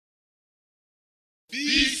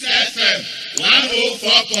Peace FM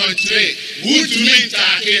 104.3. Good to meet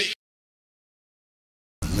you.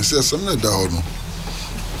 Mese samna da hono.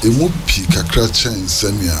 Emu pi kakra chen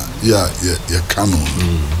senia ya canon.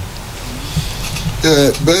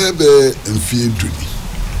 Bebe mfie duni.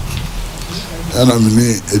 Ana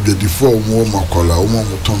mini ebedifo mo makola o mo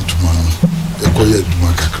tontuma no. Ekoye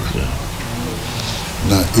duma kakra.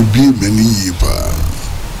 Na ebi mani yipa.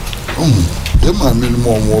 Yema mini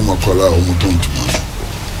mo makola o mo tontuma.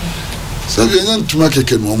 Sabi enyan tuma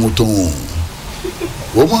keke no mo ton.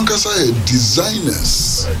 Woman kasa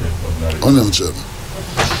designers on them channel.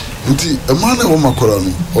 Nti a man a woman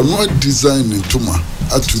korano or no design in tuma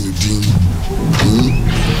atuni din.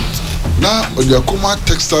 Na Odiakoma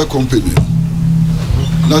textile company.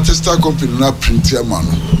 Na textile company na printer man.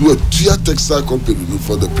 No tia textile company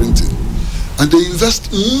for the printing. And they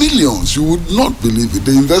invest millions. You would not believe it.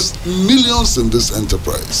 They invest millions in this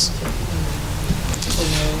enterprise.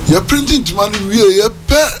 You're printing to money we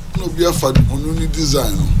pet no be a fad only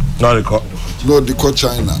design. No the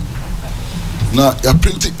China. Now you're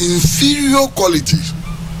printing inferior quality.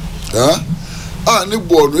 Any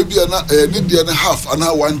board maybe need and a half and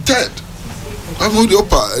 1/3. I'm not the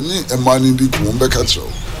upper any a man in the Kumbeca show.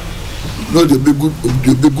 No the big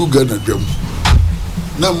good gun at them.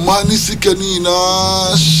 Now money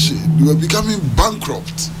sikanina you are becoming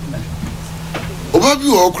bankrupt. Obabi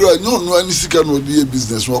okra no any sika no dey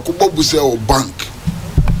business no akobobu say or bank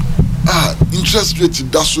interest rate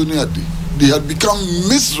dasoniade they had become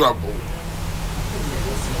miserable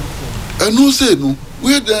and no say no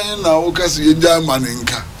we then now okasi enja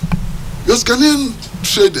maninka just Ghanaian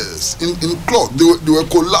traders in cloth they were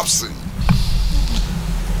collapsing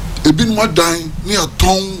ebin mo dan near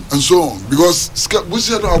ton and so on because we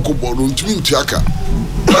say no akobodo ntumi ntiaka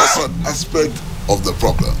that's an aspect of the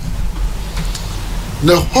problem.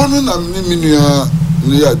 Na hono na minimia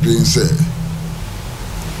ne adwen say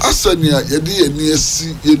asania yedi eni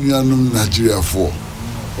esi yenuanum Nigeria for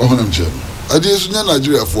ohonam che ade esu nya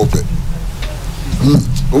Nigeria for pe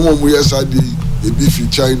omo yesade ebi fi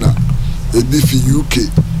China ebi fi UK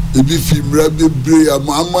ebi fi mrabebre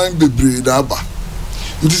amaman bebre da aba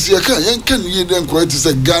ndisi yaka yenka ne yeden ko ati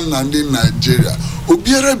say Ghana and Nigeria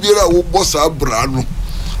obiara biara wo boss abra no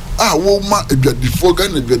wo ma adwadifo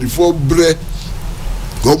Ghana adwadifo bre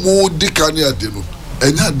gomu dikani adeno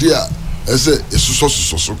enya dia ese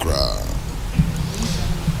esuso kra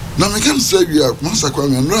na me can say we are masakwa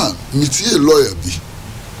me nra metie lawyer bi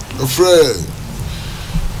a friend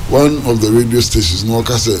one of the radio stations no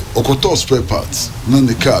ka say okoto spare parts na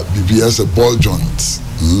the car bibi as a ball joint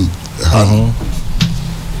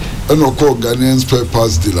and oko Ghanaian spare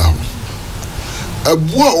parts dealer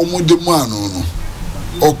abua omode mu ano no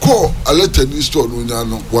oko aletani store no nya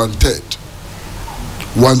no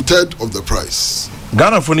 1/3 of the price.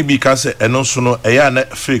 Ghana for ni bika say eno so no eya na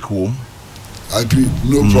fake wo. I agree,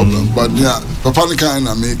 no problem. But yeah, Papa can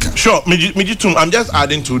American. Sure, me too. I'm just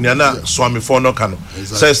adding to Niana Swami for no cano.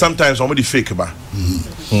 Say sometimes somebody fake ba.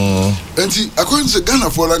 And see, according to Ghana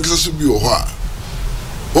for Lancaster should be or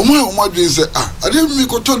Oma say I didn't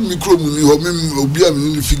make a told me chrome me or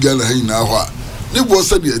me a figure now. They was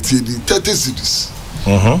said 30 cities.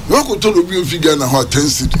 You could tell me figure now 10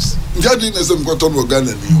 cities.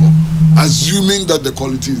 Assuming that the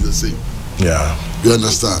quality is the same. Yeah. You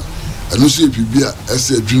understand? And you see people as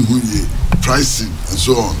a dream pricing and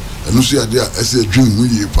so on. And you see idea as a dream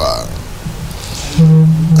pa.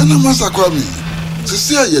 And I must acquire me. To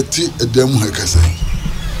see a yeti a demo hekase.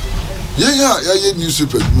 Yeah,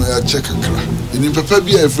 newspaper I check a crack. In Papa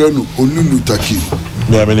be a friend of Unauthorized.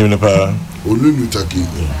 Yeah, I mean Unauthorized.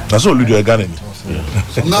 That's all you do again.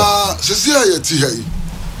 Na sisi ayeti hai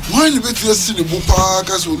why you bet you see the bupa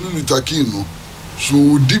ka so Unauthorized no so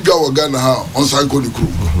dibia wa Ghana ha on sanko the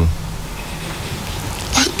crew.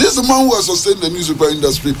 This man who has sustained the newspaper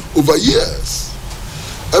industry over years.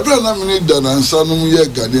 Everyone nominated Dan and Sanum ye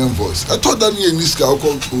Ghanaian voice. I thought that in this called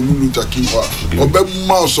Unauthorized or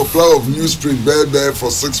be supply of newsprint there for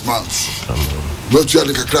 6 months. But you are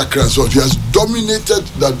like a cracker, so he has dominated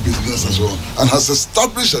that business and so on, and has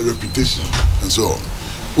established a reputation and so on.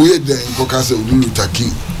 We are there in Kokase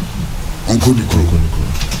Unauthorized on Kodikro.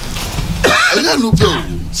 And then no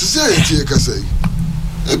problem. Society say,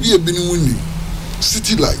 be a bini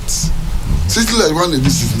city lights. City light one of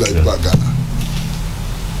this city light back Ghana.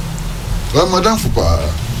 Well, Madame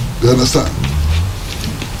Fupa, you understand?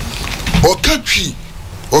 Or country,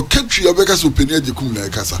 a beggars opinion de cum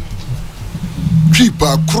like casa.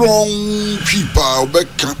 Cheaper, crong, cheaper,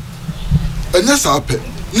 becca. And that's our pet.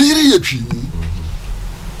 Nearly a tree.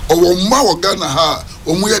 Or Mawa Ghana ha,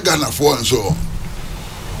 or Muya Ghana for and so on.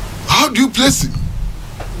 How do you place it?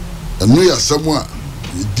 and we are somewhere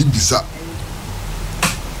deep bisa.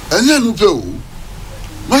 And then you pay.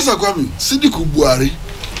 Master Kwame, Sidiku Buhari.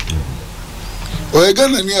 Or a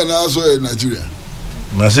Ghana near Nazo in Nigeria.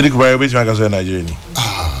 Sidiku Buhari, which man can Nigeria?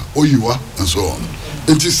 Ah, oh, you are, and so on.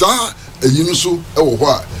 It is a Yunusu, oh,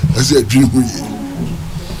 what? I say a dream.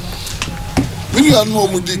 Many animal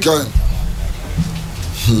Mudika.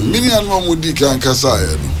 Many animal Mudika and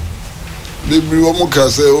Kasaya. They bring Omuka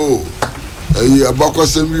say, oh, a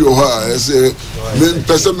Bakwasem, I say, men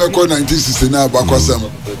person 1969 Bakwasem,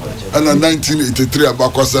 and a 1983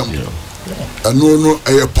 Bakwasem, and no,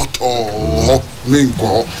 a pot or main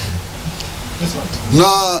call.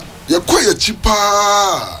 Now, you're quite cheaper.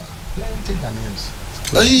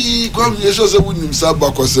 I come here, so I wouldn't say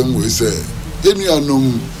Bakwasem, we say, any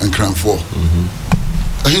unknown and cram for.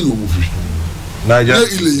 I know movie. Naja,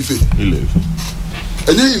 Ile Ife.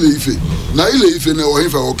 Na Ile Ife na wa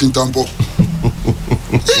hifa walking tampo.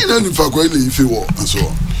 Na ni fa kwa Ile Ife wo and so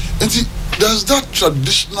on. And see, there's that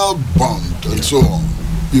traditional bond and so on.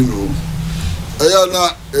 You know.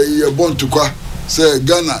 Ayana e born to kwa say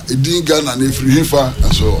Ghana, edin Ghana na free hifa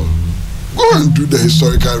and so on. Go and do the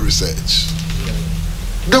historical research.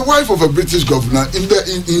 The wife of a British governor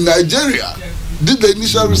in Nigeria did the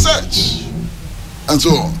initial research and so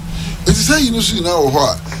on. It is saying you see now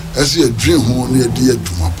what I see a dream home near dear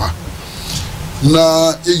Dumapa.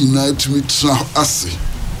 Na unite me to assay,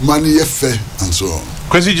 money affair and so on.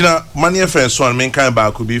 Kwesi Jina, money affair so on main kind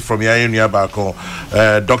back could be from your area back on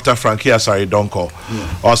Dr. Frankie Asari Donko.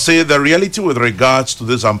 Or say the reality with regards to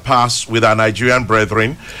this impasse with our Nigerian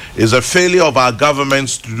brethren is a failure of our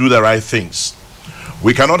governments to do the right things.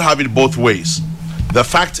 We cannot have it both ways. The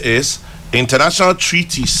fact is, international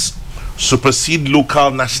treaties supersede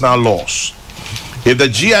local national laws. If the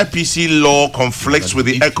GIPC law conflicts with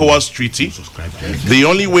the ECOWAS treaty, the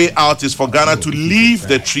only way out is for Ghana to leave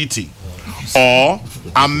the treaty or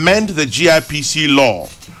amend the GIPC law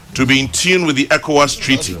to be in tune with the ECOWAS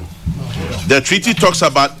treaty. The treaty talks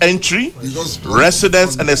about entry,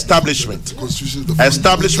 residence, and establishment.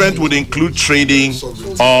 Establishment would include trading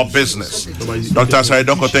or business. Dr.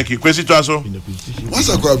 Saidoko, thank you. Kwesi Pratt.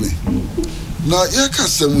 Na yaka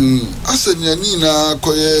semu asanyani na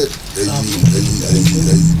koye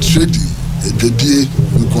trading ededie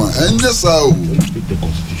nkwa enye sao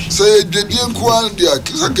say ededie nkwa dia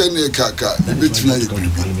kisakane kaka ebetina yebibi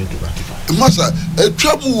masa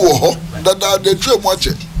etwamu wo ho dada de twemu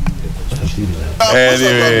ache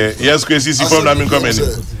yes Kwesi si from na me come any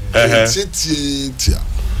tia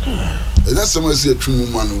ena sema say etwamu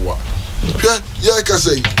manu wa yaka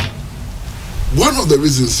say one of the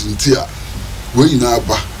reasons in tia when you know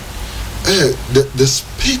about the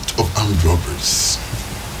spate of armed robberies,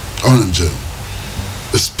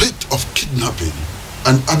 the spate of kidnapping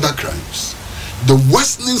and other crimes, the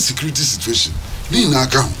worsening security situation, ni na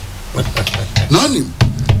account. None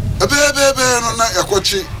a baby no na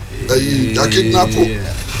yakwachi ya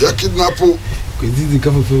kidnapo the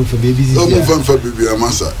cover for babies. No move for baby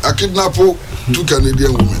amasa. A kidnapo 2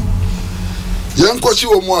 Canadian women. Yankwachi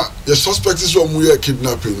omwa the suspect is omwe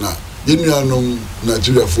kidnapping na. You know,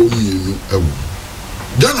 Nigeria for me,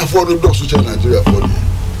 Ghana for the dogs which are Nigeria for me.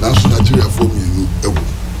 Now, Nigeria for me,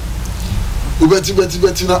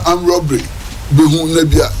 Betty na armed robbery. Behu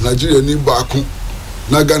Nebia, Nigeria ni Baku,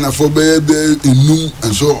 na Ghana for baby in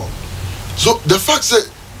and so on. So the fact that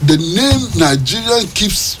the name Nigerian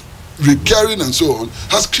keeps recurring and so on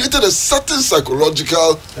has created a certain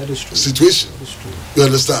psychological situation. You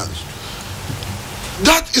understand?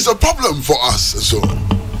 That is a problem for us and so on.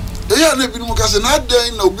 Yeah, ne binu ka se na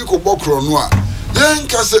den na obi ko bokro no a den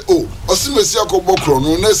ka se o osimesi akobọ kro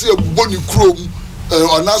no na se boni krom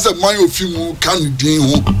na se man ofimu kan din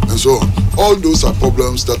ho and so on. All those are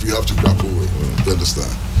problems that we have to grapple with. You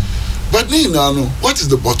understand? But now, what is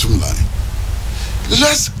the bottom line?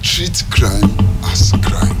 Let's treat crime as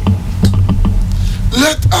crime.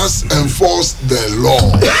 Let us enforce the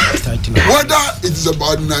law. Whether it is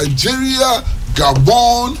about Nigeria,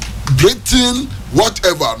 Gabon, Britain,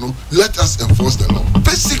 whatever, no, let us enforce the law.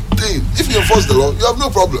 Basic thing. If you enforce the law, you have no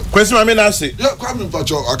problem. Question I mean I say. Yeah, Kwame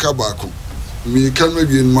Pacho Akabako. Me can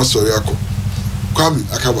maybe in Masoriako. Kwame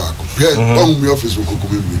Akabako. Yeah, on my office will come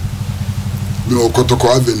with me. No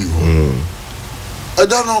Kotoko Avenue. I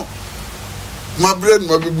don't know. My brain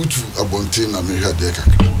might be able to abontain and make her deck.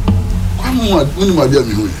 Kwame, when my dear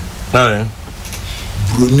me.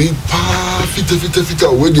 Bruni pa fita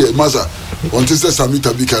where the masa on test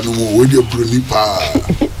Samita Bika no more where the Bruni pa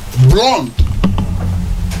blonde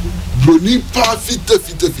Bruni pa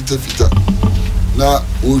fita na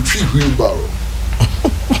o tree wheelbarrow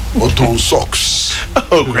Oton socks.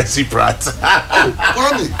 Oh, Kwesi Pratt.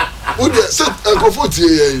 Kwame, what they said, Uncle Forty,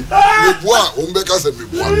 the bois, Umbeka said,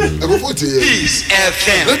 Uncle 40. Peace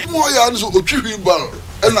FM. Let more yarns of 3 barrel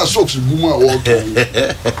and a socks boomer water.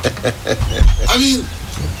 I mean,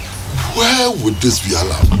 where would this be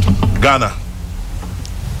allowed? Ghana.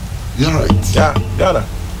 You're right. Yeah, Ghana.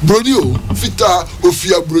 Brodio, Fita,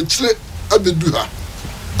 Ofia Brutle, Abeduha,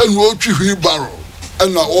 and we'll 3 barrel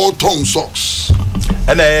and all tongue socks.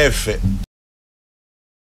 And F.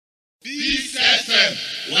 Peace FM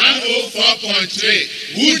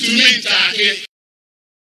 104.3. Good to meet you.